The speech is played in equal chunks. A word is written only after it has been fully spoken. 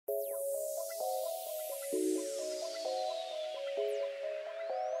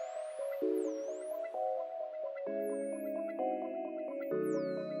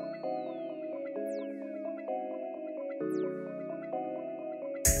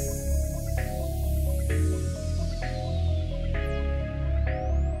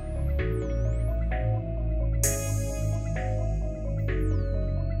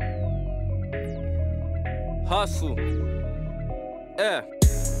Hustle. Yeah.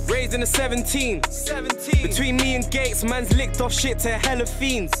 Raised in the 17. Between me and Gatez, man's licked off shit to hella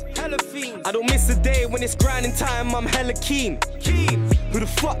fiends. I don't miss a day when it's grinding time, I'm hella keen. Who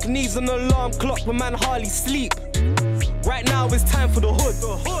the fuck needs an alarm clock when man hardly sleep? Right now it's time for the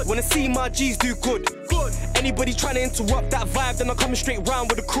hood. Wanna see my G's do good. Anybody trying to interrupt that vibe, then I'm coming straight round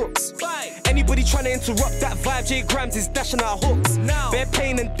with the crooks. Anybody trying to interrupt that vibe, J Grams is dashing out hooks. Bare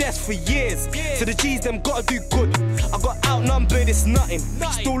pain and death for years, so the G's them gotta do good. I got outnumbered, it's nothing.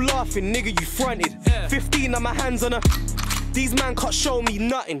 Still laughing, nigga, you fronted. 15 on my hands on a. These man can't show me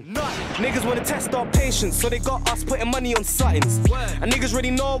nothing. Niggas wanna test our patience, so they got us putting money on suttons. And niggas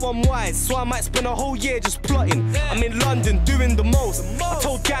already know I'm wise, so I might spend a whole year just plotting. I'm in London doing the most. I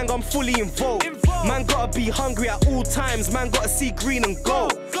told gang I'm fully involved. Man gotta be hungry at all times, man gotta see green and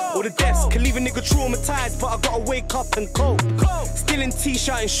gold. All the deaths can leave a nigga traumatized, but I gotta wake up and cope. Still in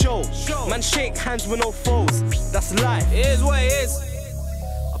t-shirt and show. Man shake hands with no foes. That's life. It is what it is.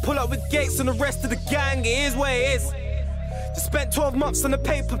 I pull up with Gatez and the rest of the gang. It is what it is. Just spent 12 months on the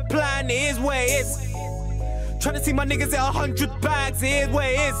paper plan, it is what it is. Trying to see my niggas at 100 bags, it is what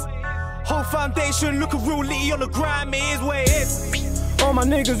it is. Whole foundation looking real litty on the gram, it is what it is. All my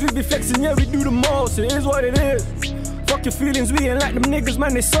niggas, we be flexing, yeah, we do the most, it is what it is. Fuck your feelings, we ain't like them niggas,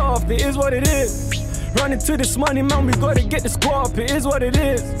 man, they soft, it is what it is. Running to this money, man, we gotta get this guap, it is what it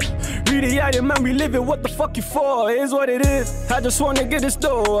is. Really out here, man, we live it, what the fuck you for? It is what it is. I just wanna get this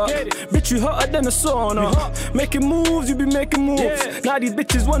dough up. Bitch, you hotter than a sauna. Making moves, you be making moves. Now these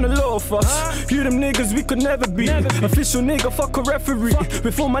bitches wanna loaf us. You them niggas we could never be. Official nigga, fuck a referee.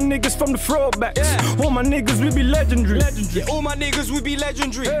 Before my niggas from the throwbacks. All my niggas, we be legendary. Yeah, all my niggas, we be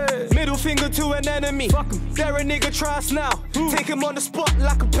legendary. Middle finger to an enemy. They're a nigga, try us now. Take him on the spot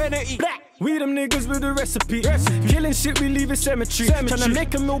like a penalty. We them niggas with the recipe. Killing shit, we leave it cemetery. Tryna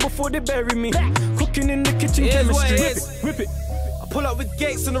make a meal before they bury me. Cooking in the kitchen, chemistry. Whip it. I pull up with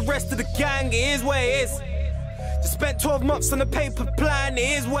Gatez and the rest of the gang, it is what it is. Just spent 12 months on the paper plan, it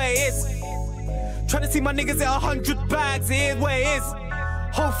is what it is. Trying to see my niggas at 100 bags, it is what it is.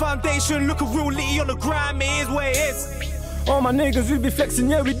 Whole foundation looking real litty on the gram, it is what it is. All my niggas, we be flexing,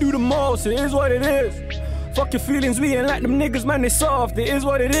 yeah, we do the most, it is what it is. Fuck your feelings, we ain't like them niggas, man, they soft, it is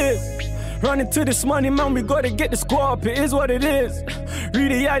what it is. Running to this money, man, we gotta get this guap, it is what it is.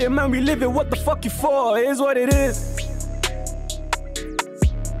 Really out here, man, we live it, what the fuck you for, it is what it is.